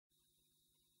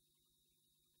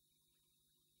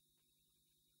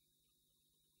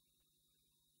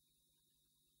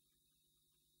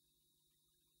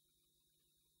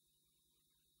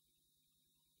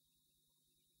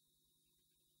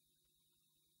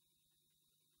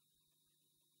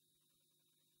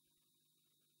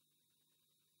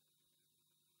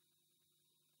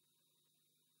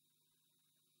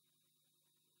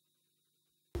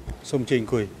សូមជើញអ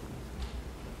ង្គុយ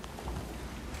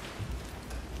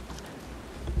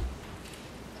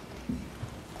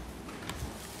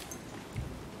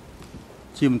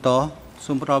ជាបន្ត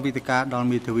សូមផ្ដល់វិធានដល់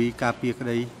មេធាវីការពារក្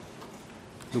តី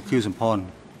លោកខៀវសំផន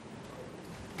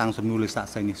តាំងសំណួរលើសាក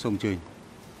សីនេះសូមអញ្ជើញ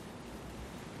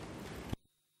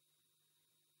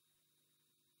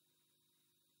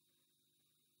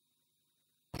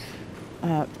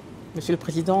Monsieur le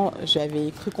Président, j'avais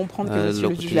cru comprendre que Monsieur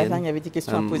le juge Lavagne avait des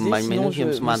questions à poser, sinon je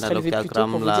me serais levé plus tôt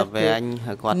pour vous dire que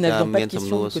nous n'avions pas de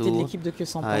questions du côté de l'équipe de Que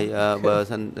S'entend.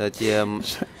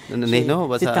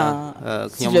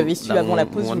 Si je l'avais su avant la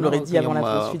pause, je vous l'aurais dit avant la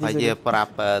pause, je suis désolé.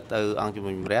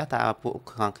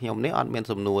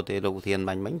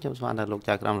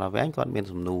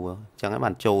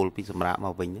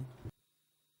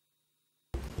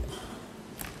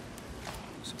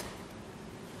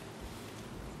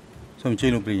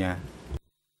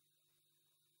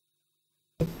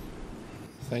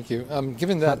 Thank you.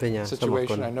 Given that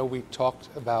situation, I know we talked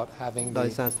about having the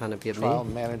trial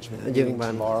management meeting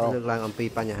tomorrow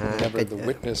whenever the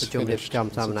witness finished,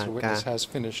 since the witness has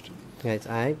finished.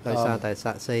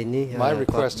 My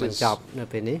request is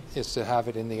to have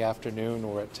it in the afternoon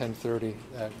or at 10:30.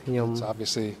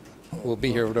 Obviously, we'll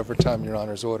be here whatever time Your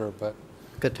Honor's order, but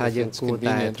if it's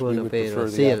convenient, we would prefer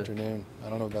the afternoon. I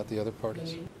don't know about the other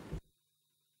parties.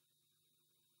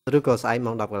 ឬក៏ស្អែក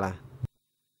ម៉ោង 10 កន្លះ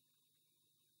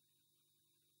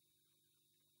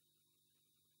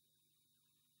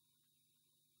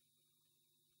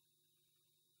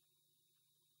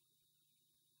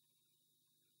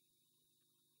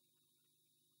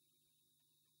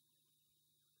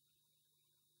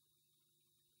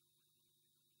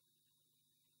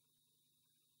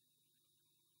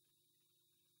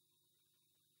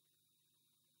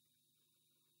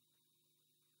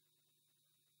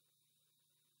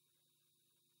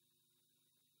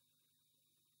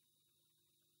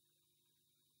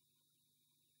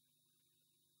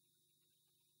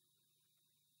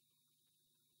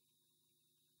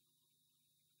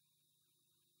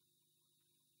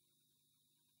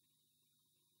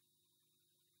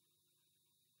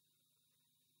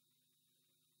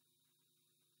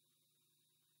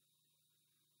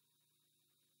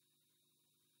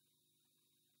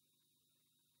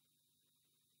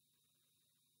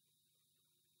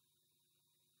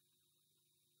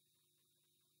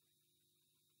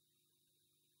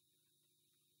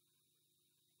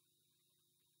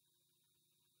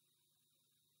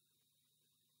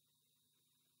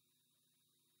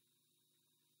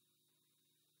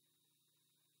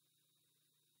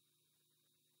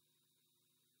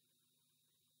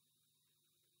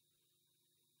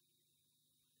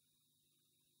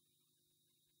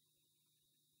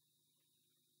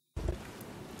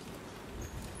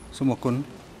សូមអរគុណ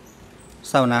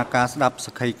សវនាការស្ដាប់ស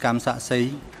ក្ខីកម្មសាក់សី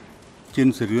ជិន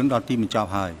សរឿនដល់ទីបញ្ចប់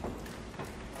ហើយ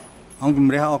អង្គជំ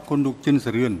រះអរគុណលោកជិនស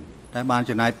រឿនដែលបាន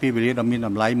ចំណាយពេលវេលាដ៏មានត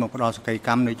ម្លៃមកផ្ដល់សក្ខីក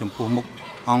ម្មនៅចំពោះមុខ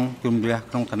អង្គជំរះ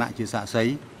ក្នុងឋានៈជាសាក់សី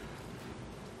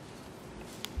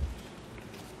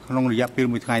ក្នុងរយៈពេល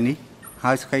1ថ្ងៃនេះ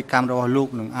ហើយសក្ខីកម្មរបស់លោក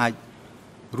នឹងអាច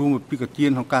រួមពីកទាន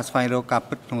ក្នុងការស្វែងរកការ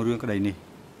ពិតក្នុងរឿងក្តីនេះ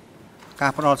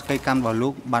ការផ្ដល់សក្ខីកម្មរបស់លោ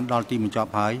កបានដល់ទីបញ្ច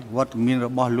ប់ហើយវត្តមានរ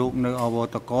បស់លោកនៅអវ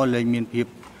តកលែងមានភាព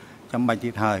ចាំបាច់ទៀ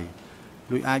តហើយ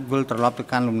លោកអាចវិលត្រឡប់ទៅ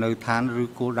កាន់លំនៅឋានឬ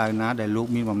គោលដៅណាដែលលោក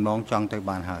មានបំណងចង់ទៅ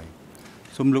បានហើយ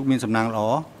សូមលោកមានសំណាងល្អ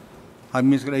ហើយ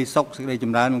មានសេចក្តីសុខសេចក្តីច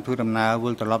ម្រើននឹងធ្វើដំណើរវិ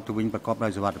លត្រឡប់ទៅវិញប្រកបដោ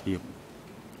យសុវត្ថិភាព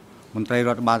មន្ត្រីរ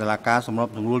ដ្ឋបាលតុលាការសម្រប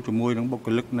សម្រួលជាមួយនឹងបុគ្គ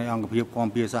លិកនៃអង្គភាពគាំ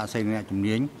ពារសាក់សីអ្នកជំ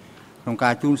នាញក្នុងកា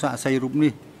រជូនសាក់សីរូប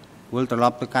នេះវិលត្រឡ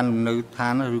ប់ទៅកាន់លំនៅឋា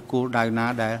នឬគោលដៅណា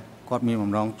ដែលគាត់មាន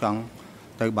បំណងចង់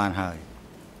ទៅបានហើយ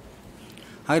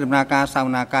ដំណើរការសវ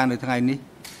នាការនៅថ្ងៃនេះ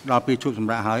ដល់ពេលជួបសម្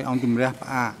រាប់ហើយអង្គជំរះ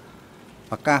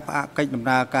ប្រកាសផ្អាកកិច្ចដំ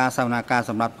ណើរការសវនាការ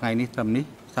សម្រាប់ថ្ងៃនេះត្រឹមនេះ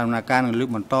សវនាការនឹងលើក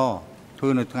បន្តធ្វើ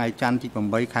នៅថ្ងៃច័ន្ទទី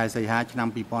8ខែសីហាឆ្នាំ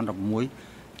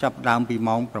2016ចាប់ដើមពី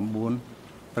ម៉ោង 9 ព្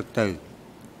រឹកទៅ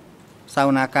សវ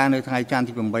នាការនៅថ្ងៃច័ន្ទ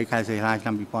ទី8ខែសីហាឆ្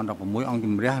នាំ2016អង្គ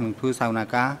ជំរះនឹងធ្វើសវនា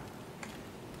ការ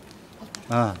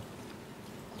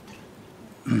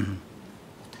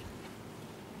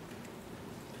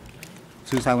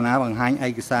គឺសាវនាបង្ហាញឯ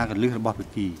កសារកលឹះរបស់ភា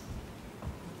គី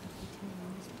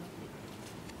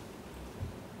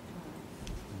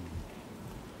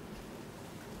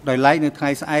ដោយឡែកនៅថ្ងៃ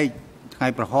ស្អែកថ្ងៃ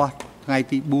ប្រហោះថ្ងៃ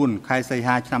ទី4ខែសី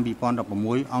ហាឆ្នាំ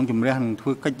2016អង្គជំរះនឹងធ្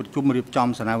វើកិច្ចប្រជុំរៀបចំ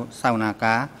សាវនា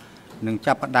ការនឹង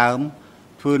ចាប់ផ្ដើម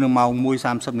ធ្វើនៅម៉ោង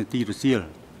 1:30 នាទីរសៀល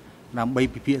ដើម្បី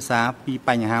ពិភាក្សាពីប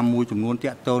ញ្ហាមួយចំនួន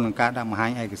ទាក់ទងនឹងការដាក់បង្ហា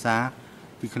ញឯកសារ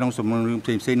ពីក្នុងសំណុំរឿង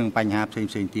ផ្សេងៗនិងបញ្ហាផ្សេង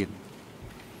ៗទៀត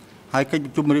ហើយកិច្ចប្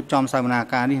រជុំរៀបចំសវនា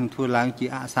ការនេះនឹងធ្វើឡើងជា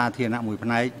អសាធារណៈមួយផ្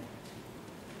នែក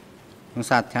និង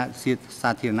សា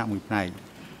ធារណៈមួយផ្នែក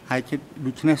ហើយ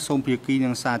ដូច្នេះសូមភាគីនិ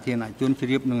ងសាធារណជនជ្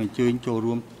រាបនិងអញ្ជើញចូល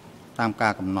រួមតាមកា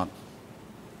រកំណត់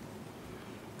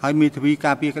ហើយមេធាវី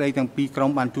ការពារក្តីទាំងពីរក្រុម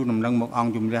បានជួលដំណឹងមកអង្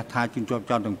គជំនះថាជនជាប់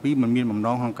ចោតទាំងពីរមិនមានបំណ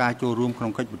ងក្នុងការចូលរួមក្នុ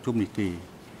ងកិច្ចប្រជុំនេះទេ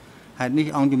ហេតុនេះ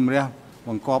អង្គជំនះប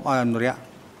ង្គាប់ឲ្យអនុរិយ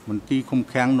មន្ត្រីឃុំ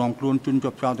ឃាំងនាំខ្លួនជន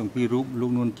ជាប់ចោតទាំងពីររូបលោ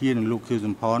កនួនជានិងលោកខៀវ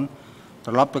សំផនត្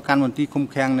រឡប់ទៅកាន់មន្ទីរឃុំ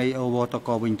ឃាំងនៃអូវតក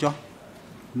វិញចុះ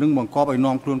និងបង្គាប់ឲ្យ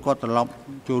នាំខ្លួនគាត់ត្រឡប់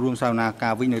ចូលរួមសវនាកា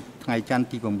រវិញនៅថ្ងៃច័ន្ទ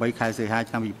ទី8ខែសីហា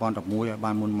ឆ្នាំ2011ឲ្យ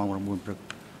បានមុនម៉ោង 9 ព្រឹក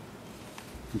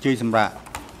អញ្ជើញសម្រាប់